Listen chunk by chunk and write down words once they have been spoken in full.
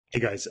Hey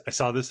guys, I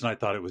saw this and I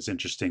thought it was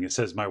interesting. It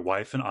says my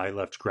wife and I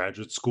left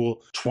graduate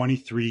school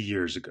 23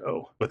 years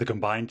ago with a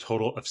combined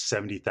total of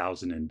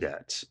 70,000 in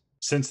debt.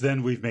 Since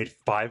then, we've made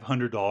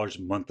 $500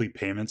 monthly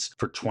payments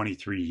for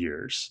 23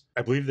 years.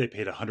 I believe they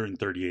paid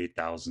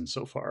 138,000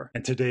 so far,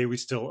 and today we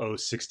still owe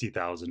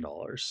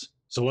 $60,000.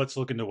 So let's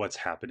look into what's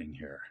happening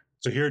here.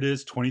 So here it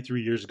is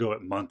 23 years ago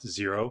at month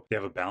zero, they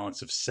have a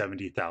balance of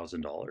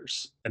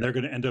 $70,000 and they're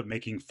going to end up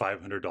making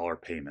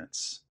 $500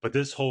 payments. But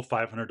this whole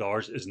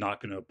 $500 is not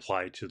going to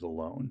apply to the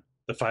loan.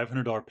 The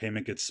 $500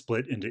 payment gets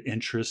split into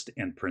interest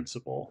and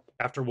principal.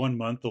 After 1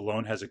 month, the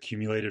loan has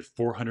accumulated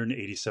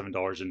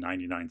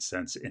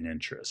 $487.99 in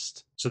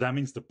interest. So that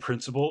means the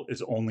principal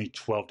is only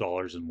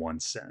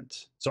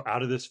 $12.01. So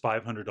out of this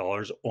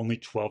 $500, only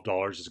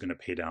 $12 is going to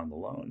pay down the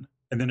loan.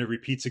 And then it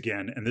repeats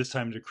again, and this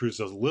time it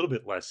accrues a little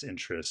bit less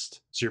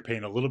interest. So you're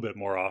paying a little bit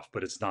more off,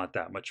 but it's not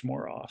that much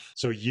more off.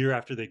 So a year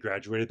after they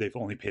graduated, they've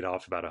only paid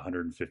off about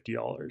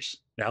 $150.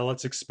 Now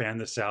let's expand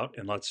this out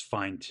and let's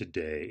find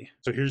today.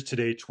 So here's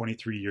today,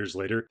 23 years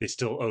later, they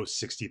still owe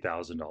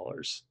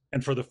 $60,000.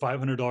 And for the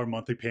 $500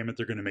 monthly payment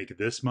they're going to make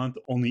this month,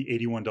 only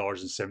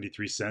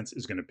 $81.73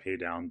 is going to pay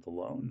down the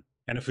loan.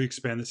 And if we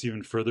expand this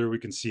even further, we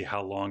can see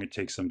how long it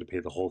takes them to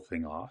pay the whole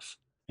thing off.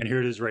 And here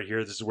it is right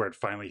here. This is where it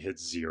finally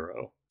hits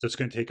zero. So it's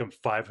going to take them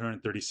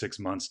 536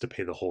 months to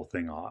pay the whole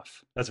thing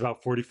off. That's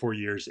about 44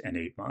 years and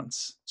 8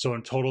 months. So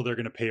in total, they're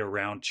going to pay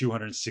around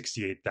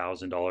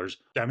 $268,000.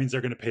 That means they're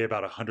going to pay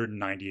about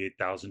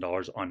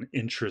 $198,000 on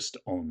interest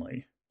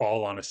only,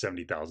 all on a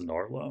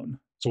 $70,000 loan.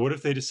 So what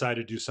if they decide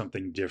to do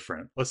something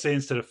different? Let's say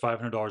instead of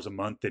 $500 a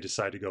month, they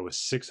decide to go with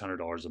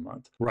 $600 a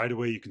month. Right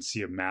away, you can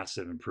see a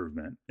massive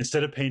improvement.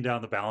 Instead of paying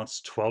down the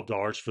balance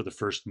 $12 for the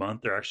first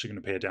month, they're actually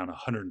going to pay it down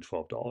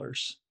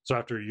 $112. So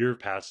after a year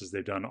passes,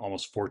 they've done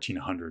almost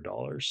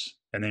 $1,400.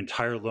 And the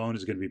entire loan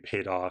is going to be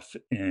paid off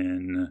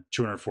in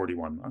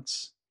 241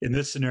 months. In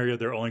this scenario,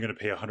 they're only going to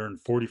pay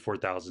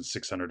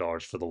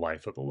 $144,600 for the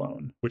life of the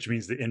loan, which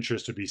means the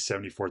interest would be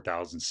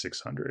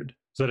 $74,600.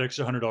 So that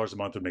extra $100 a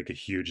month would make a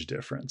huge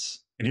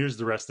difference. And here's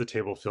the rest of the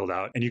table filled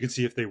out. And you can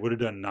see if they would have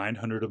done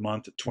 $900 a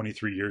month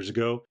 23 years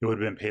ago, it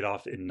would have been paid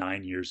off in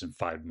 9 years and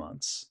 5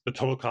 months. The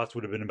total cost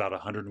would have been about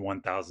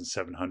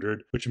 $101,700,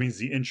 which means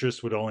the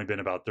interest would have only been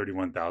about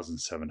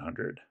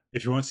 $31,700.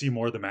 If you want to see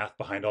more of the math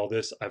behind all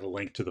this, I have a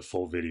link to the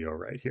full video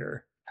right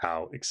here.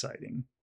 How exciting.